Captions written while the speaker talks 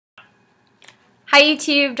Hi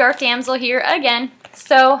YouTube, Dark Damsel here again.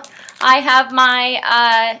 So I have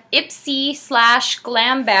my Ipsy slash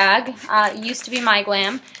Glam bag. It used to be my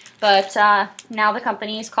Glam, but now the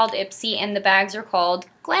company is called Ipsy and the bags are called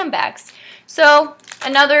Glam bags. So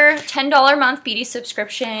another $10 a month beauty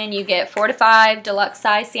subscription. You get 4 to 5 deluxe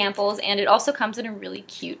size samples, and it also comes in a really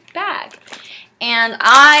cute bag. And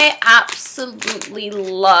I absolutely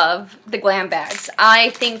love the Glam bags. I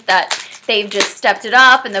think that they've just stepped it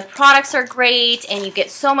up, and the products are great, and you get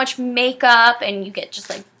so much makeup, and you get just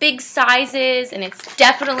like big sizes, and it's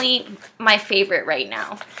definitely my favorite right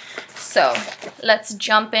now. So let's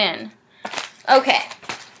jump in. Okay,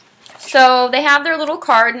 so they have their little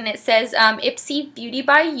card, and it says Ipsy Beauty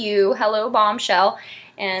by You, Hello Bombshell,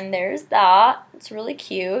 and there's that. It's really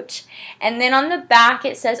cute. And then on the back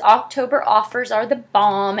it says October offers are the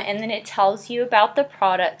bomb, and then it tells you about the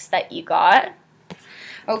products that you got.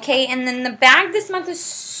 Okay, and then the bag this month is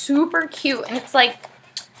super cute, and it's like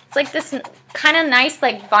this kind of nice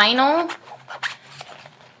like vinyl.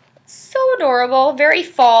 It's so adorable, very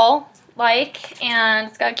fall-like, and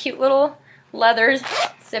it's got a cute little leather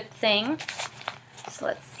zip thing. So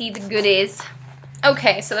let's see the goodies.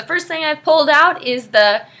 Okay, so the first thing I've pulled out is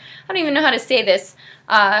the, I don't even know how to say this,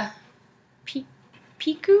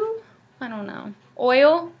 Piku? I don't know.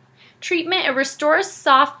 Oil treatment. It restores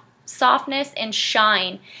softness and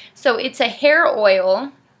shine. So it's a hair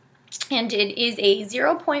oil, and it is a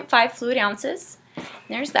 0.5 fluid ounces.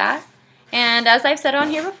 There's that. And as I've said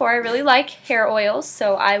on here before, I really like hair oils,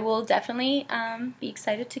 so I will definitely be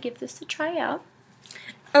excited to give this a try out.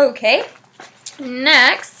 Okay,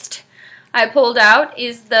 next I pulled out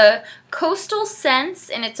is the Coastal Scents,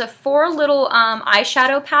 and it's a 4 little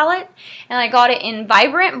eyeshadow palette, and I got it in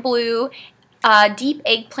Vibrant Blue, Deep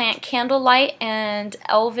Eggplant, Candlelight, and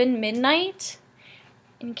Elven Midnight.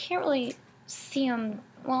 And you can't really see them,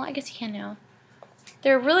 well, I guess you can now.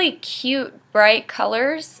 They're really cute, bright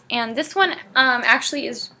colors, and this one actually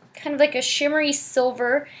is kind of like a shimmery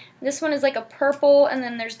silver. This one is like a purple, and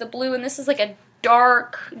then there's the blue, and this is like a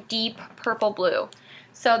dark, deep purple blue.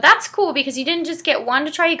 So that's cool because you didn't just get one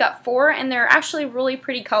to try, you got 4, and they're actually really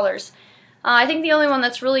pretty colors. I think the only one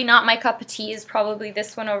that's really not my cup of tea is probably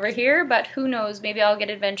this one over here, but who knows, maybe I'll get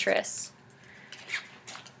adventurous.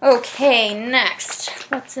 Okay, next,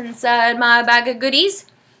 what's inside my bag of goodies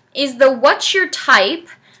is the What's Your Type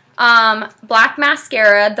Black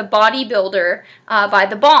Mascara, the Bodybuilder by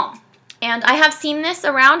The Balm. And I have seen this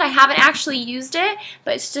around. I haven't actually used it,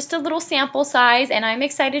 but it's just a little sample size, and I'm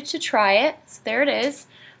excited to try it. So there it is.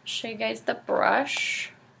 I'll show you guys the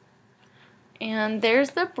brush. And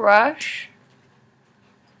there's the brush.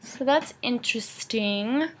 So that's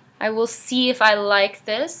interesting. I will see if I like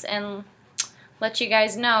this and let you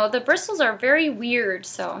guys know. The bristles are very weird,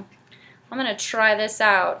 so I'm going to try this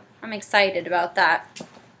out. I'm excited about that.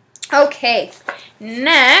 Okay,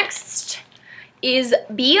 next is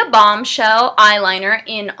Be a Bombshell eyeliner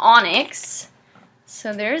in Onyx.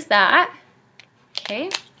 So there's that. Okay.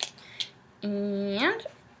 And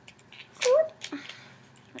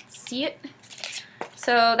let's see it.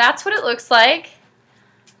 So that's what it looks like.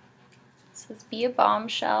 It says Be a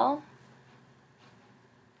Bombshell.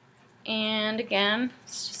 And again,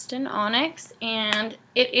 it's just in Onyx, and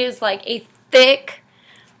it is like a thick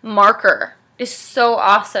marker. It's so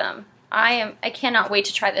awesome. I cannot wait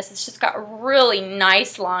to try this. It's just got a really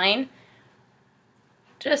nice line.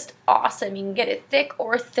 Just awesome. You can get it thick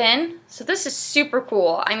or thin. So this is super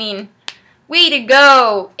cool. I mean, way to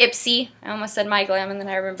go, Ipsy. I almost said my Glam, and then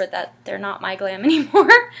I remembered that they're not my Glam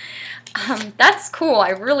anymore. That's cool. I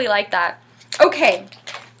really like that. Okay,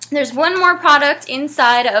 there's one more product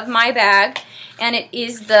inside of my bag, and it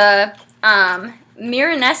is the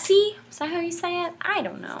Miranesi. Is that how you say it? I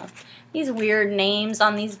don't know. These weird names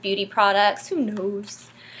on these beauty products. Who knows?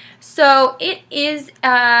 So it is,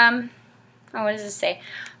 oh, what does it say?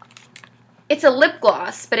 It's a lip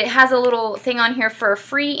gloss, but it has a little thing on here for a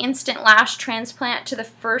free instant lash transplant to the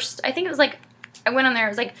first, I think it was like, I went on there, it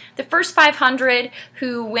was like the first 500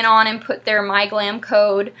 who went on and put their MyGlam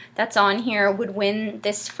code that's on here would win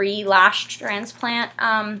this free lash transplant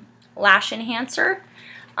lash enhancer.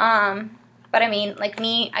 But I mean, like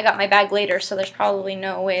me, I got my bag later, so there's probably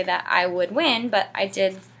no way that I would win, but I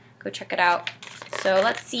did go check it out. So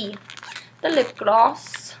let's see the lip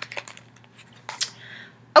gloss.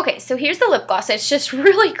 Okay, so here's the lip gloss. It's just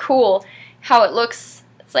really cool how it looks.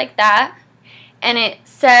 It's like that. And it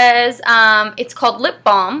says, it's called Lip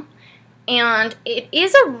Balm, and it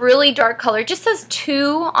is a really dark color. It just says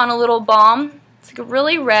 2 on a little balm. It's like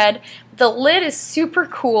really red. The lid is super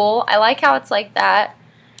cool. I like how it's like that.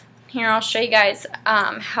 Here, I'll show you guys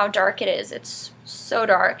how dark it is. It's so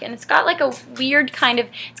dark, and it's got like a weird kind of,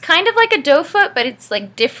 it's kind of like a doe foot, but it's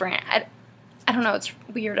like different. I don't know, it's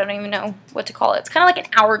weird. I don't even know what to call it. It's kind of like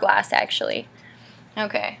an hourglass, actually.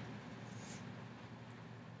 Okay.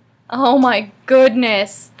 Oh my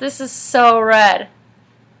goodness, this is so red.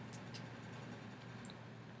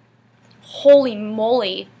 Holy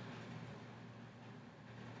moly.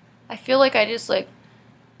 I feel like I just like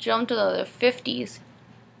jumped to the 50s.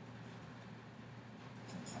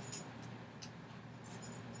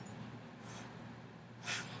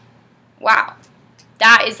 Wow.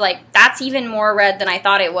 That is like, that's even more red than I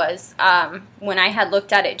thought it was when I had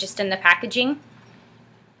looked at it just in the packaging.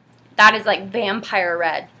 That is like vampire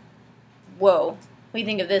red. Whoa. What do you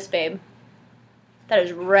think of this, babe? That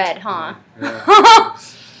is red, huh? Yeah.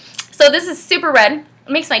 So this is super red.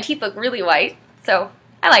 It makes my teeth look really white. So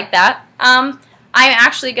I like that. I'm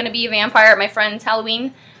actually going to be a vampire at my friend's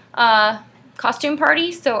Halloween costume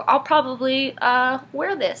party. So I'll probably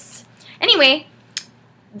wear this. Anyway,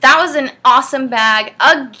 that was an awesome bag.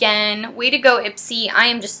 Again, way to go, Ipsy. I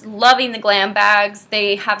am just loving the Glam bags.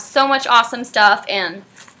 They have so much awesome stuff, and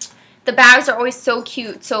the bags are always so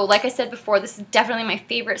cute. So like I said before, this is definitely my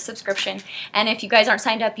favorite subscription. And if you guys aren't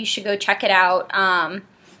signed up, you should go check it out.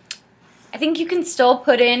 I think you can still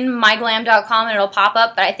put in myglam.com and it'll pop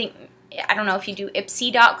up, but I don't know if you do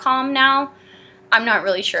ipsy.com now. I'm not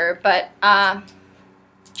really sure, but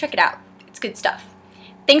check it out. It's good stuff.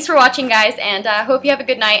 Thanks for watching, guys, and I hope you have a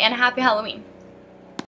good night and a happy Halloween.